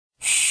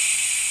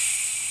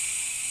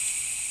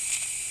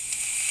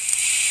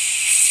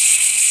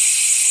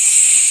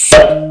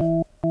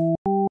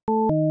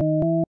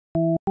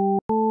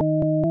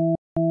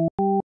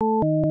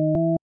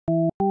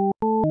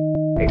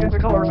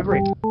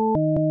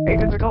Eight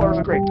in the color of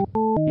a grape.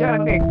 Yeah,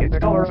 I'm an eight in the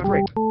color of a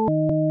grape.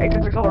 Eight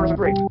in the color of a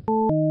grape.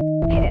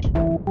 Hit it.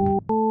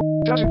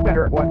 Doesn't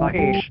matter what my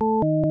age.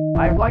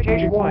 I'm like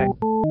aging wine.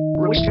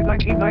 Released in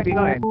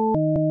 1999.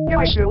 Yeah,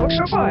 I still look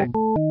so fine.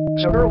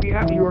 So girl, be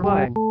happy you're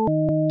mine.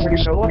 For you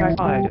so long I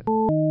find.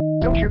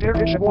 Don't you dare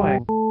ditch and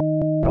whine.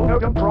 Oh no,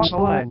 don't cross the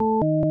line.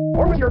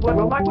 Or with your blood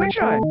will my blade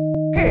shine.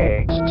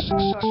 Hey, sus,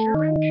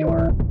 you're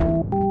impure.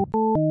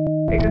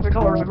 Eight in the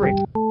color of a grape.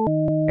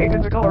 Eight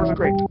in the color of a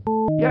grape.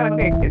 Yeah, I'm an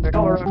eight in the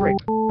color of a grape.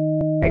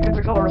 Eight in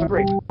the color of a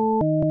grape.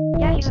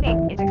 Yeah, he's an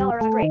eight in the color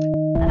of a grape.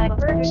 And I'm a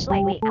bird who's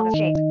slightly out of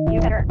shape. You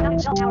better not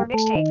insult our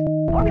mixtape,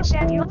 or we'll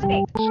stab you on the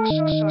nape.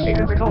 Sus, eight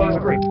in the color of a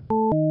grape.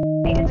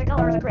 Eight in the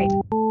color of a grape.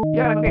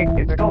 Yeah, I'm an eight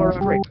in the color of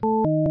a grape.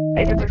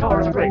 Eight in the color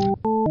of a grape.